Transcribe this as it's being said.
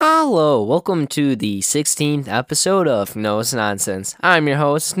Hello, welcome to the 16th episode of Noah's Nonsense. I'm your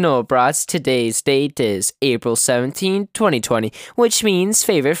host, Noah Bratz. Today's date is April 17, 2020, which means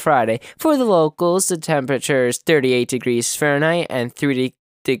Favorite Friday. For the locals, the temperature is 38 degrees Fahrenheit and 3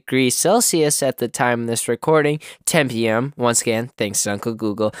 degrees Celsius at the time of this recording, 10 p.m. Once again, thanks to Uncle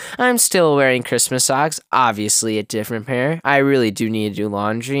Google. I'm still wearing Christmas socks, obviously a different pair. I really do need to do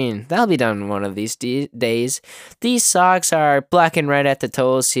laundry, and that'll be done one of these days. These socks are black and red at the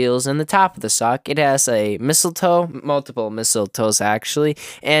toes, heels, and the top of the sock. It has a mistletoe, multiple mistletoes actually,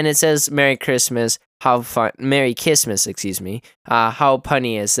 and it says Merry Christmas. Merry Christmas, excuse me. How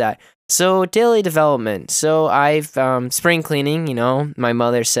punny is that? So, daily development. So, I've spring cleaning, my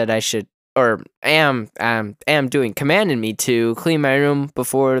mother said I should, or commanded me to clean my room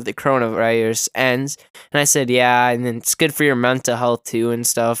before the coronavirus ends. And I said, yeah, and then it's good for your mental health too and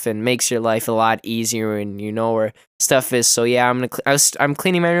stuff, and makes your life a lot easier when you know where stuff is. So yeah, I'm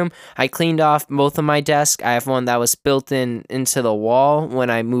cleaning my room. I cleaned off both of my desks. I have one that was built into the wall when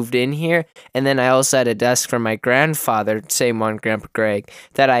I moved in here, and then I also had a desk from my grandfather, same one, Grandpa Greg,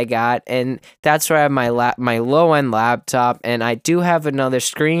 that I got, and that's where I have my low end laptop, and I do have another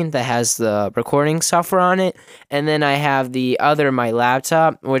screen that has the recording software on it, and then I have my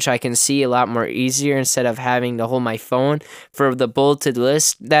laptop, which I can see a lot more easier instead of having to hold my phone for the bulleted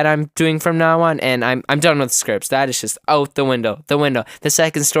list that I'm doing from now on. And I'm done with scripts. That is just out the window. The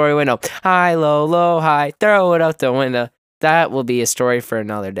second story window. High, low, low, high. Throw it out the window. That will be a story for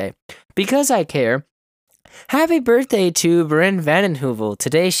another day. Because I care. Happy birthday to Bryn Vandenheuvel.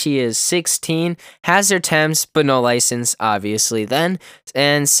 Today she is 16, has her temps, but no license, obviously, then.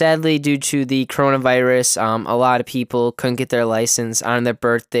 And sadly, due to the coronavirus, a lot of people couldn't get their license on their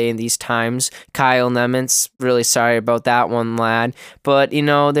birthday in these times. Kyle Nemitz, really sorry about that one, lad. But,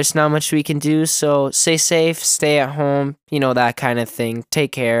 there's not much we can do, so stay safe, stay at home, that kind of thing.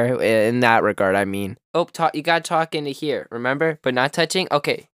 Take care in that regard, I mean. Oh, you gotta talk into here, remember? But not touching?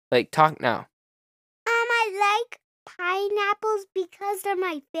 Okay, talk now. I like pineapples because they're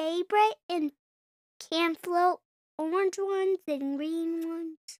my favorite, and cantaloupe, orange ones and green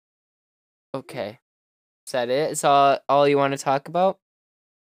ones. Okay. Is that it? Is all you want to talk about?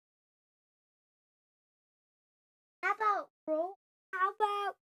 How about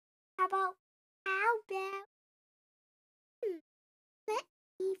let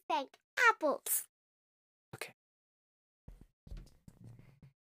me think apples. Okay.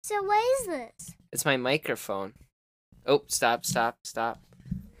 So what is this? It's my microphone. Oh, stop.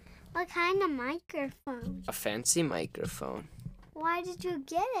 What kind of microphone? A fancy microphone. Why did you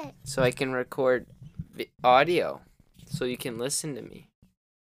get it? So I can record audio, so you can listen to me.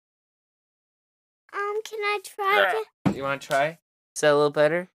 Can I try it? You want to try? Is that a little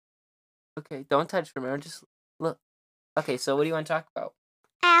better? Okay, don't touch, remember, just look. Okay, so what do you want to talk about?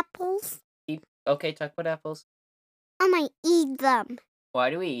 Apples. Okay, talk about apples. I might eat them. Why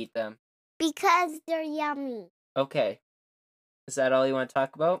do we eat them? Because they're yummy. Okay. Is that all you want to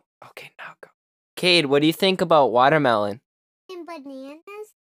talk about? Okay, now go. Cade, what do you think about watermelon? And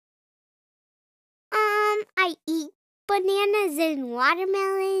bananas? I eat bananas and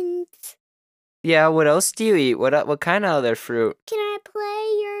watermelons. Yeah, what else do you eat? What kind of other fruit? Can I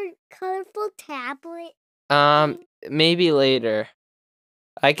play your colorful tablet? Maybe later.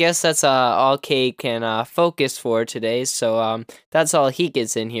 I guess that's all Cade can focus for today, so that's all he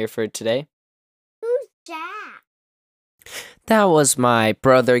gets in here for today. Who's Jack? That was my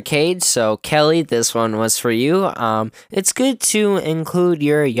brother Cade, so Kelly, this one was for you. It's good to include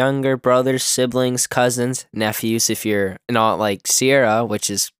your younger brothers, siblings, cousins, nephews if you're not like Sierra,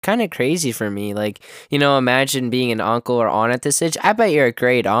 which is kind of crazy for me. Imagine being an uncle or aunt at this age. I bet you're a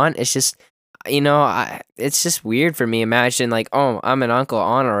great aunt. It's just it's just weird for me. Imagine I'm an uncle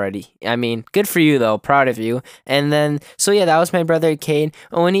aunt already. I mean, good for you though, proud of you. And then, so yeah, that was my brother Cade.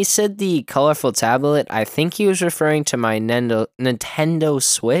 When he said the colorful tablet, I think he was referring to my Nintendo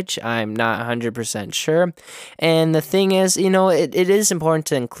Switch. I'm not 100% sure. And the thing is, it is important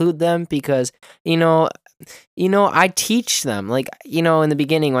to include them because, I teach them, in the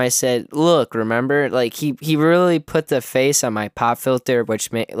beginning when I said, look, remember, he really put the face on my pop filter, which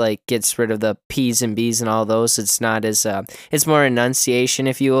gets rid of the P's and B's and all those. It's not as, it's more enunciation,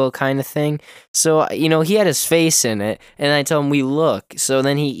 if you will, kind of thing. So, he had his face in it, and I told him, we look. So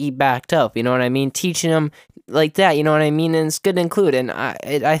then he backed up, you know what I mean? Teaching him like that, you know what I mean? And it's good to include, and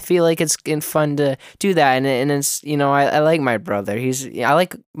I feel like it's fun to do that, and it's, I like my brother. I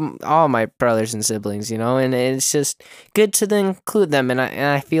like all my brothers and siblings, and it's just good to then include them, and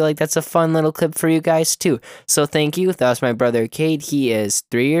I feel like that's a fun little clip for you guys too. So thank you. That was my brother Cade. He is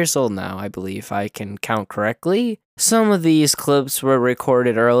 3 years old now, I believe I can count correctly. some of these clips were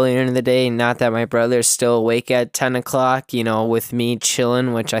recorded earlier in the day. Not that my brother's still awake at 10 o'clock, with me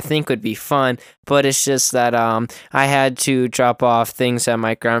chilling, which I think would be fun. But it's just that I had to drop off things at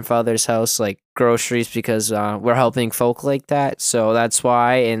my grandfather's house, like groceries, because we're helping folk like that. So that's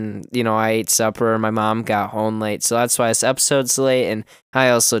why. And, I ate supper. My mom got home late. So that's why this episode's late. And I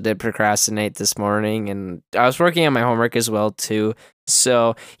also did procrastinate this morning. And I was working on my homework as well, too.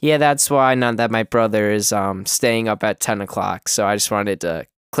 So, yeah, that's why. Not that my brother is staying up at 10 o'clock. So I just wanted to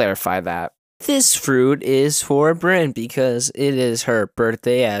clarify that. This fruit is for Bryn because it is her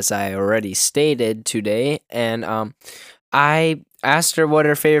birthday, as I already stated today. And I asked her what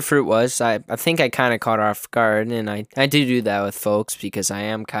her favorite fruit was. I think I kind of caught her off guard, and I do that with folks because I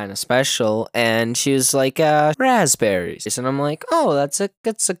am kind of special. And she was like, raspberries. And I'm like, oh, that's a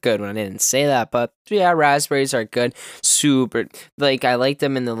good one. I didn't say that, but yeah, raspberries are good. Super, like, I like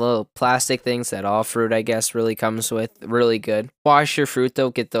them in the little plastic things that all fruit, I guess, really comes with. Really good. Wash your fruit,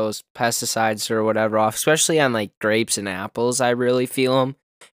 though. Get those pesticides or whatever off, especially on, like, grapes and apples. I really feel them.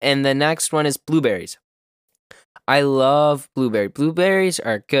 And the next one is blueberries. I love blueberry. Blueberries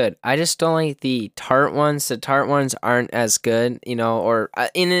are good. I just don't like the tart ones. The tart ones aren't as good, or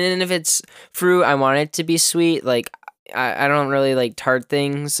and if it's fruit, I want it to be sweet. Like, I don't really like tart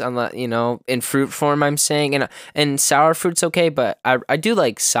things unless, in fruit form, I'm saying. And sour fruit's okay, but I do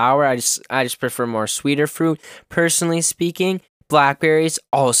like sour. I just prefer more sweeter fruit, personally speaking. Blackberries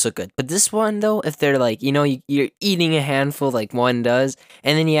also good, but this one though, if they're like, you're eating a handful like one does,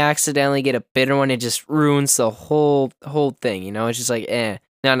 and then you accidentally get a bitter one, it just ruins the whole thing. It's just like,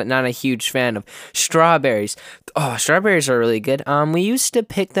 not a huge fan of strawberries. Oh, strawberries are really good. We used to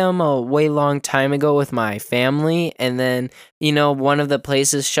pick them a way long time ago with my family, and then one of the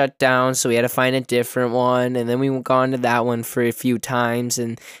places shut down, so we had to find a different one, and then we gone to that one for a few times,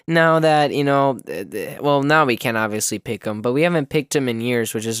 and now that well, now we can obviously pick them, but we haven't picked them in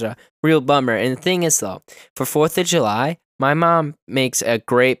years, which is a real bummer. And the thing is though, for 4th of July. My mom makes a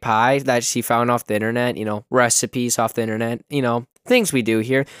great pie that she found off the internet, recipes off the internet, things we do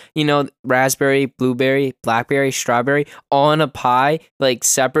here, raspberry, blueberry, blackberry, strawberry, all in a pie, like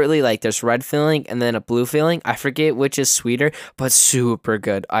separately, like there's red filling and then a blue filling. I forget which is sweeter, but super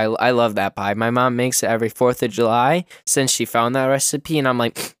good. I love that pie. My mom makes it every 4th of July since she found that recipe, and I'm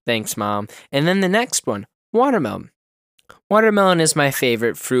like, thanks, Mom. And then the next one, watermelon. Watermelon is my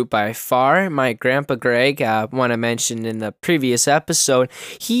favorite fruit by far. My grandpa Greg, one I mentioned in the previous episode,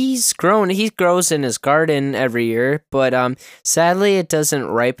 he grows in his garden every year, but sadly it doesn't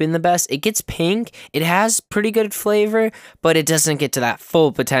ripen the best. It gets pink, it has pretty good flavor, but it doesn't get to that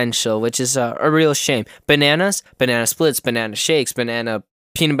full potential, which is a real shame. Bananas, banana splits, banana shakes, banana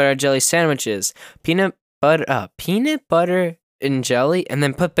peanut butter jelly sandwiches, peanut butter and jelly, and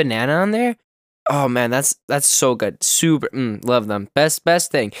then put banana on there. Oh man, that's so good. Super, love them.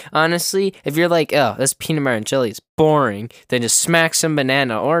 Best thing. Honestly, if you're like, oh, this peanut butter and jelly is boring, then just smack some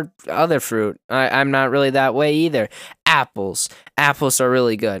banana or other fruit. I'm not really that way either. Apples are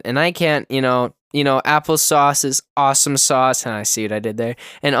really good, and I can't, applesauce is awesome sauce, and I see what I did there.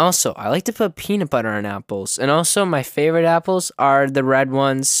 And also, I like to put peanut butter on apples. And also, my favorite apples are the red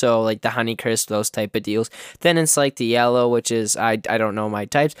ones, so like the Honeycrisp, those type of deals. Then it's like the yellow, which is, I don't know my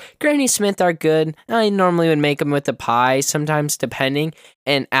types. Granny Smith are good. I normally would make them with a pie, sometimes depending.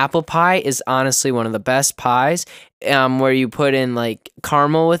 And apple pie is honestly one of the best pies, where you put in like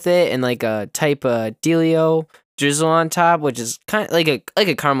caramel with it and like a type of dealio drizzle on top, which is kind of like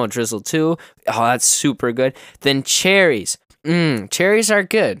a caramel drizzle too. Oh, that's super good. Then cherries. Cherries are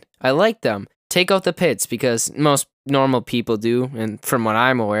good. I like them. Take out the pits because most normal people do, and from what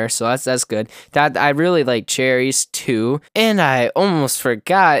I'm aware, so that's good. That I really like cherries too. And I almost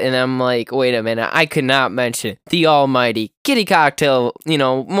forgot, and I'm like, wait a minute, I could not mention the almighty kitty cocktail,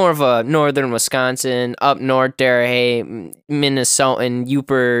 more of a northern Wisconsin, up north there, hey, Minnesotan,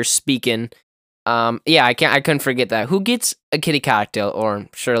 Yooper speaking. Yeah, I couldn't forget that. Who gets a kitty cocktail or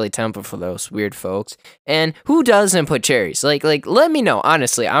Shirley Temple for those weird folks? And who doesn't put cherries? Like, let me know.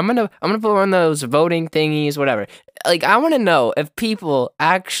 Honestly, I'm gonna put one of those voting thingies, whatever. Like, I want to know if people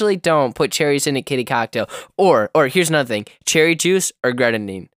actually don't put cherries in a kitty cocktail, or here's another thing: cherry juice or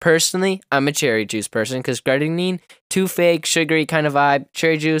grenadine. Personally, I'm a cherry juice person because grenadine, too fake, sugary kind of vibe.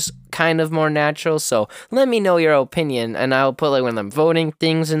 Cherry juice, kind of more natural. So let me know your opinion, and I'll put like one of them voting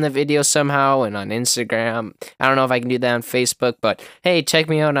things in the video somehow, and on Instagram. I don't know if I can do that on Facebook, but hey, check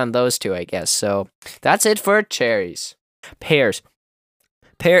me out on those two, I guess. So that's it for cherries. Pears.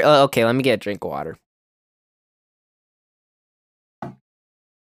 Okay, let me get a drink of water.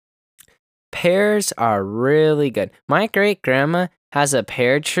 Pears are really good. My great grandma has a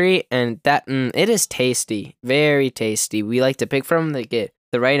pear tree, and that it is tasty, very tasty. We like to pick from them to get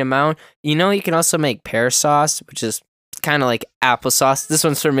the right amount. You know, you can also make pear sauce, which is kind of like applesauce. This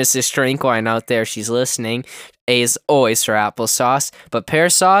one's for Mrs. Strinkwine out there. She's listening. A is always for applesauce, but pear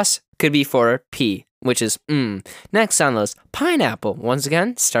sauce could be for P, which is Next on the list, pineapple. Once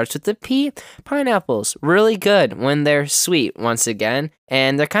again, starts with the P. Pineapples, really good when they're sweet, once again,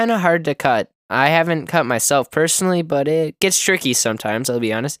 and they're kind of hard to cut. I haven't cut myself personally, but it gets tricky sometimes, I'll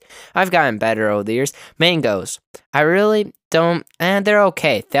be honest. I've gotten better over the years. Mangoes. I really don't, they're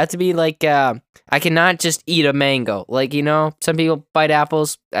okay. They have to be like, I cannot just eat a mango. Like, you know, some people bite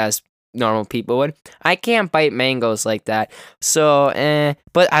apples as normal people would. I can't bite mangoes like that. So,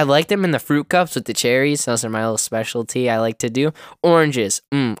 but I like them in the fruit cups with the cherries. Those are my little specialty I like to do. Oranges.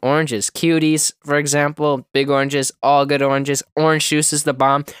 Oranges. Cuties, for example. Big oranges. All good oranges. Orange juice is the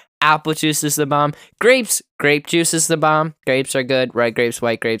bomb. Apple juice is the bomb. Grapes. Grape juice is the bomb. Grapes are good. Red grapes,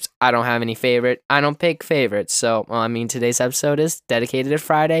 white grapes. I don't have any favorite. I don't pick favorites. So, well, I mean, today's episode is dedicated to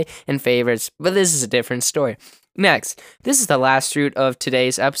Friday and favorites, but this is a different story. Next, this is the last fruit of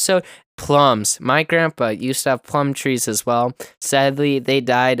today's episode. Plums. My grandpa used to have plum trees as well. Sadly, they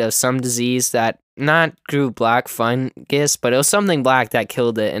died of some disease that not grew black fungus, but it was something black that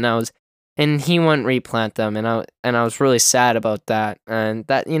killed it, and he wouldn't replant them, and I was really sad about that, and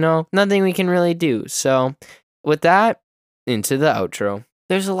that, you know, nothing we can really do. So, with that, into the outro.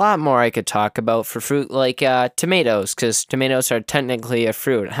 There's a lot more I could talk about for fruit, like tomatoes, because tomatoes are technically a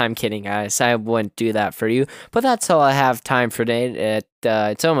fruit. I'm kidding, guys. I wouldn't do that for you. But that's all I have time for today.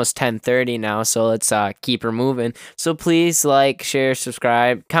 It's almost 10:30 now, so let's keep her moving. So please like, share,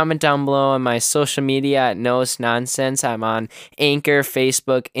 subscribe, comment down below on my social media at Noah's Nonsense. I'm on Anchor,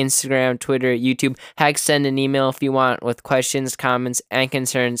 Facebook, Instagram, Twitter, YouTube. Heck, send an email if you want with questions, comments, and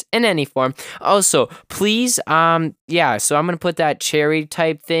concerns in any form. Also, please, so I'm gonna put that cherry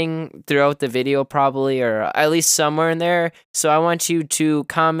type thing throughout the video probably, or at least somewhere in there. So I want you to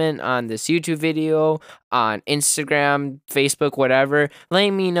comment on this YouTube video, on Instagram, Facebook, whatever. Let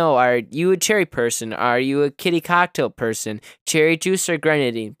me know, are you a cherry person? Are you a kitty cocktail person? Cherry juice or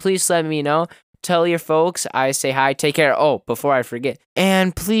grenadine? Please let me know. Tell your folks I say hi, take care. Oh, before I forget.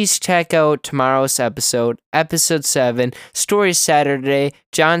 And please check out tomorrow's episode 7, Story Saturday,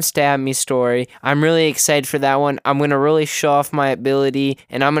 John Stabbed Me story. I'm really excited for that one. I'm going to really show off my ability,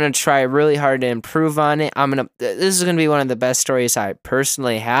 and I'm going to try really hard to improve on it. This is going to be one of the best stories I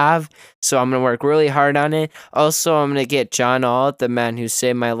personally have, so I'm going to work really hard on it. Also, I'm going to get John All, the man who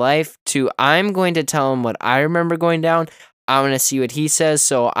saved my life, I'm going to tell him what I remember going down. I'm going to see what he says,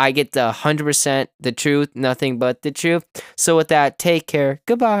 so I get the 100% the truth, nothing but the truth. So with that, take care.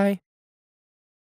 Goodbye.